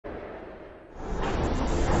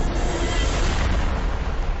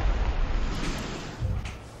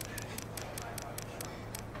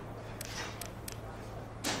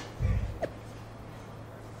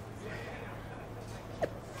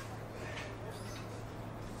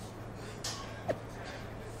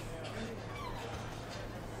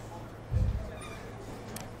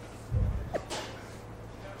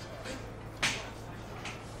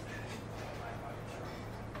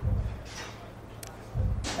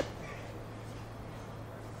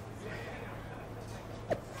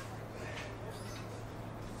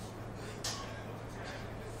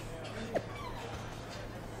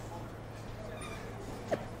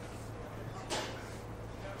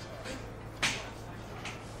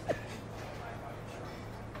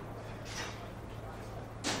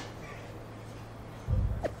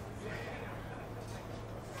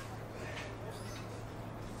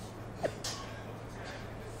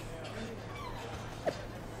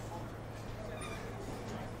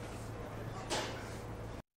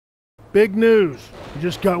Big news. We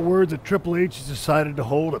just got word that Triple H has decided to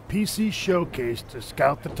hold a PC showcase to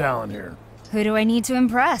scout the talent here. Who do I need to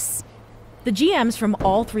impress? The GMs from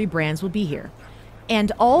all three brands will be here.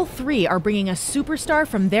 And all three are bringing a superstar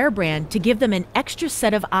from their brand to give them an extra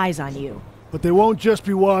set of eyes on you. But they won't just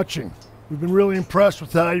be watching. We've been really impressed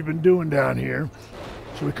with how you've been doing down here.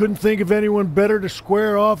 So we couldn't think of anyone better to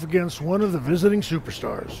square off against one of the visiting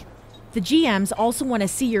superstars. The GMs also want to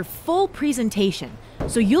see your full presentation,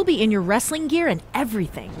 so you'll be in your wrestling gear and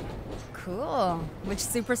everything. Cool. Which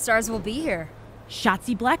superstars will be here?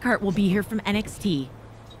 Shotzi Blackheart will be here from NXT,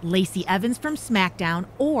 Lacey Evans from SmackDown,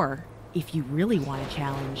 or, if you really want a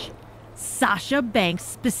challenge, Sasha Banks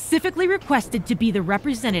specifically requested to be the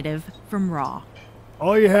representative from Raw.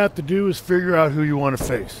 All you have to do is figure out who you want to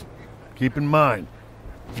face. Keep in mind,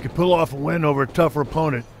 if you could pull off a win over a tougher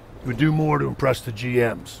opponent, you would do more to impress the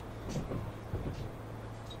GMs.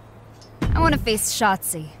 I want to face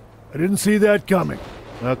Shotzi. I didn't see that coming.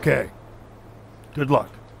 Okay. Good luck.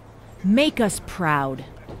 Make us proud.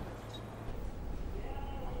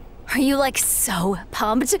 Are you like so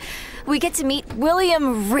pumped? We get to meet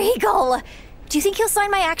William Regal. Do you think he'll sign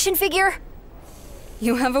my action figure?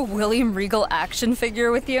 You have a William Regal action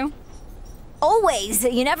figure with you? Always.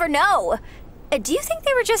 You never know. Do you think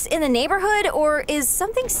they were just in the neighborhood, or is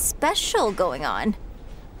something special going on?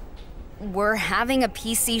 We're having a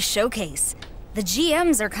PC showcase. The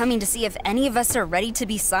GMs are coming to see if any of us are ready to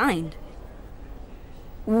be signed.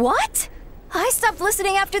 What? I stopped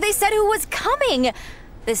listening after they said who was coming.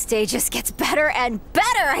 This day just gets better and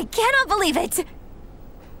better. I cannot believe it.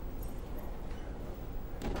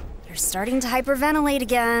 You're starting to hyperventilate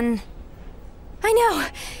again. I know.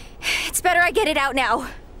 It's better I get it out now.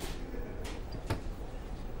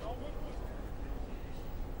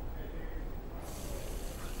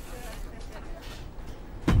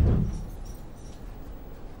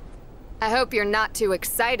 I hope you're not too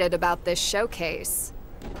excited about this showcase.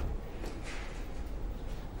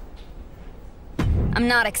 I'm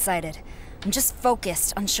not excited. I'm just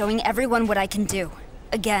focused on showing everyone what I can do.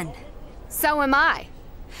 Again. So am I.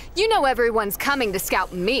 You know everyone's coming to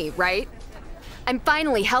scout me, right? I'm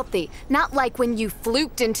finally healthy, not like when you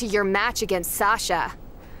fluked into your match against Sasha.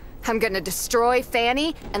 I'm gonna destroy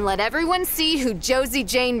Fanny and let everyone see who Josie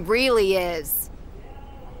Jane really is.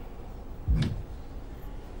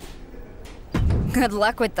 Good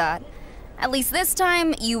luck with that. At least this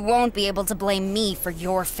time, you won't be able to blame me for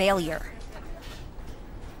your failure.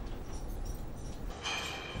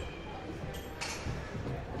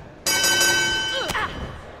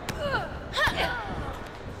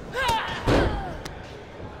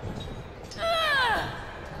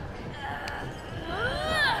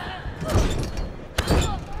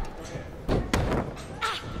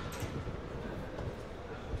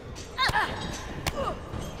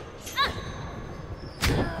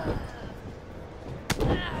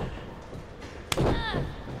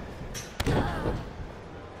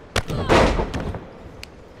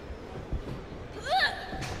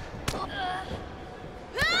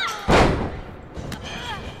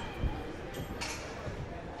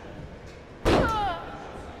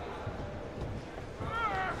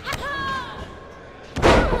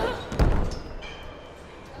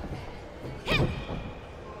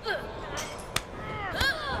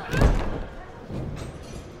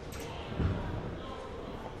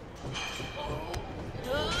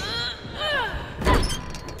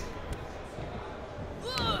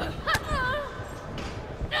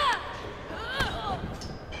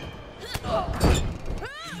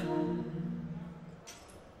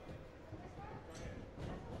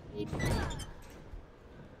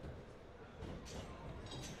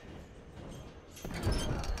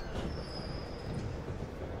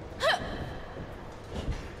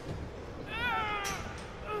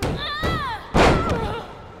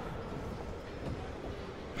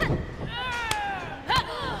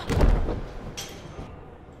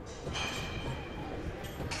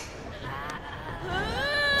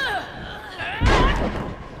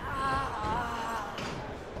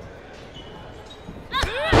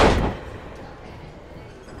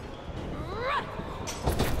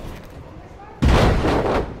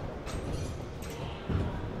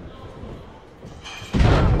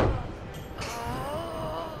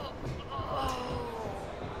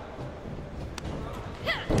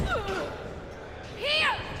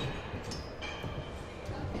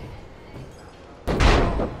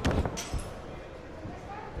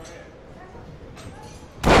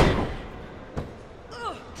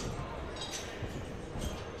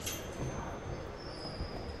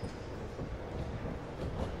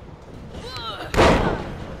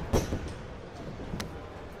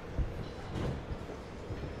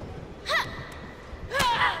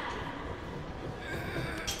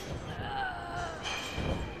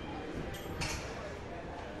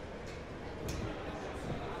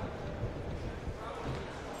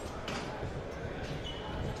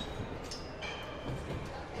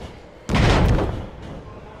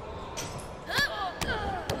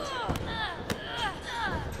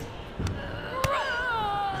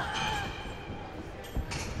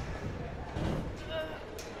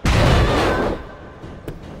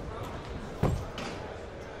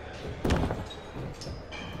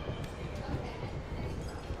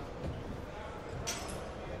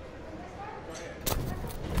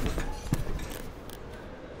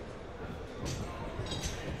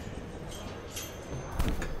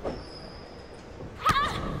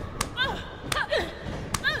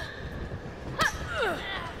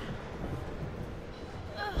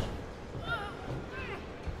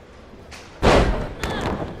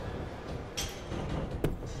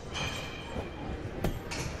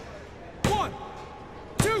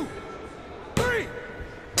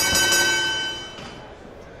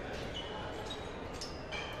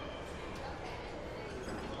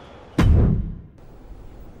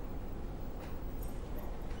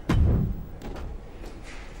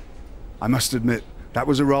 I must admit, that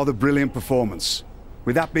was a rather brilliant performance.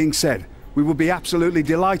 With that being said, we will be absolutely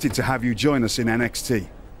delighted to have you join us in NXT.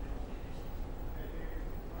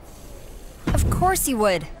 Of course you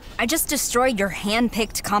would. I just destroyed your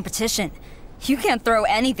hand-picked competition. You can't throw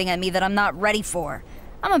anything at me that I'm not ready for.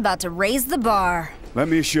 I'm about to raise the bar. Let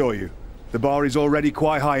me assure you, the bar is already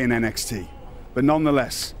quite high in NXT. But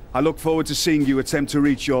nonetheless, I look forward to seeing you attempt to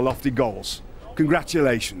reach your lofty goals.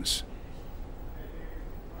 Congratulations.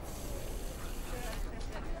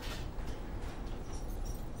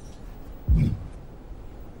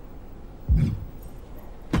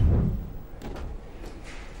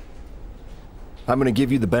 I'm going to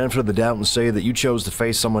give you the benefit of the doubt and say that you chose to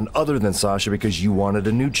face someone other than Sasha because you wanted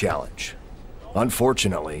a new challenge.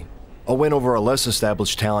 Unfortunately, a win over a less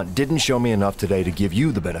established talent didn't show me enough today to give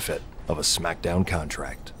you the benefit of a SmackDown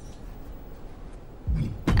contract.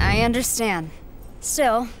 I understand.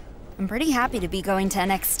 Still, I'm pretty happy to be going to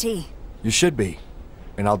NXT. You should be,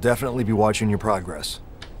 and I'll definitely be watching your progress.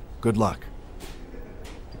 Good luck.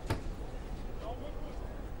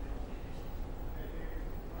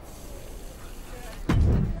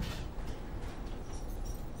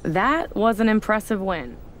 That was an impressive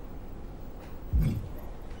win.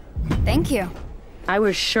 Thank you. I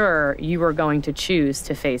was sure you were going to choose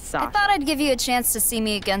to face Sasha. I thought I'd give you a chance to see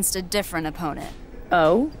me against a different opponent.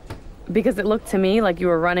 Oh? Because it looked to me like you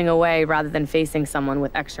were running away rather than facing someone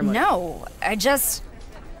with extra money. No,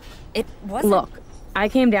 it wasn't... Look, I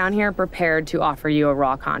came down here prepared to offer you a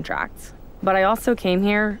Raw contract. But I also came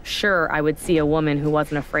here sure I would see a woman who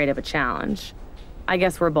wasn't afraid of a challenge. I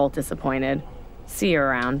guess we're both disappointed. See you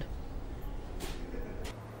around.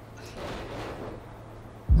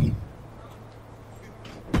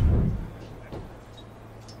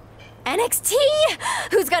 NXT?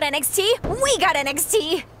 Who's got NXT? We got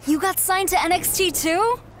NXT! You got signed to NXT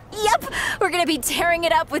too? Yep! We're gonna be tearing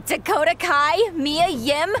it up with Dakota Kai, Mia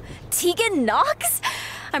Yim, Tegan Nox.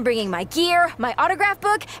 I'm bringing my gear, my autograph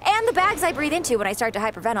book, and the bags I breathe into when I start to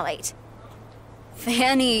hyperventilate.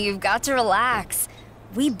 Fanny, you've got to relax.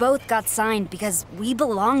 We both got signed because we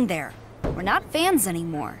belong there. We're not fans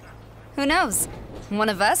anymore. Who knows? One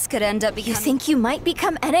of us could end up becoming... You think you might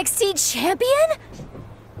become NXT champion?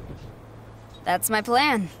 That's my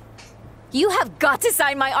plan. You have got to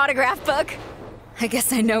sign my autograph book. I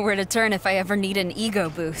guess I know where to turn if I ever need an ego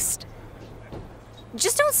boost.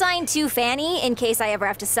 Just don't sign to Fanny in case I ever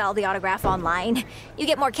have to sell the autograph online. You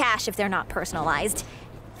get more cash if they're not personalized.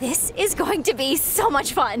 This is going to be so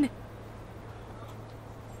much fun.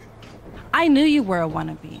 I knew you were a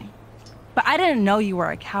wannabe, but I didn't know you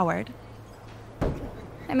were a coward.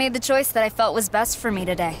 I made the choice that I felt was best for me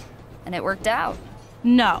today, and it worked out.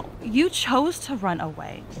 No, you chose to run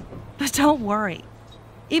away. But don't worry.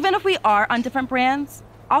 Even if we are on different brands,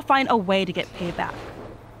 I'll find a way to get payback.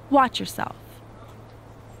 Watch yourself.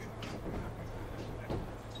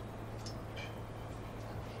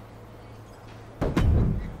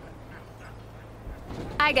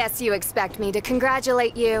 I guess you expect me to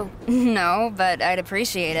congratulate you. No, but I'd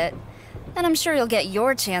appreciate it. And I'm sure you'll get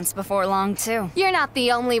your chance before long, too. You're not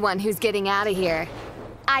the only one who's getting out of here.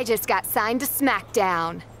 I just got signed to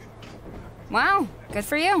SmackDown. Wow, good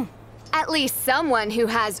for you. At least someone who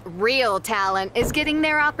has real talent is getting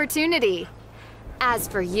their opportunity. As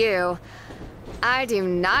for you, I do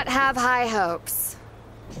not have high hopes.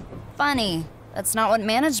 Funny, that's not what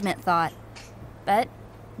management thought. But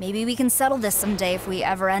maybe we can settle this someday if we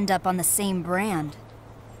ever end up on the same brand.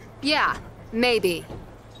 Yeah, maybe.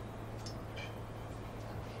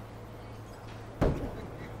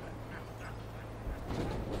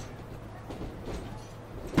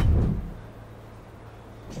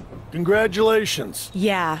 Congratulations.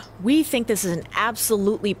 Yeah, we think this is an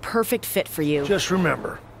absolutely perfect fit for you. Just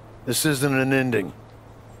remember, this isn't an ending.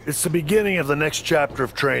 It's the beginning of the next chapter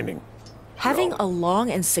of training. Having a long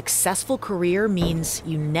and successful career means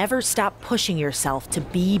you never stop pushing yourself to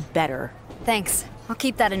be better. Thanks. I'll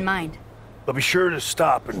keep that in mind. But be sure to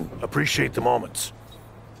stop and appreciate the moments.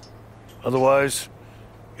 Otherwise,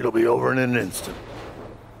 it'll be over in an instant.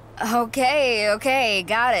 Okay,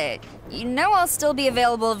 got it. You know I'll still be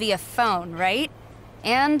available via phone, right?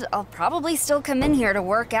 And I'll probably still come in here to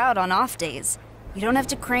work out on off days. You don't have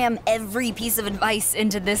to cram every piece of advice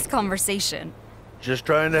into this conversation. Just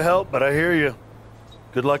trying to help, but I hear you.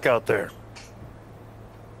 Good luck out there.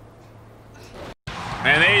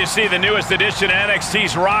 And there you see the newest addition to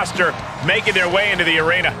NXT's roster making their way into the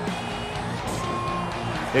arena.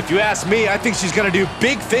 If you ask me, I think she's gonna do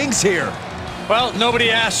big things here. Well,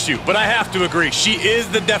 nobody asked you, but I have to agree. She is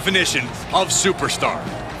the definition of superstar.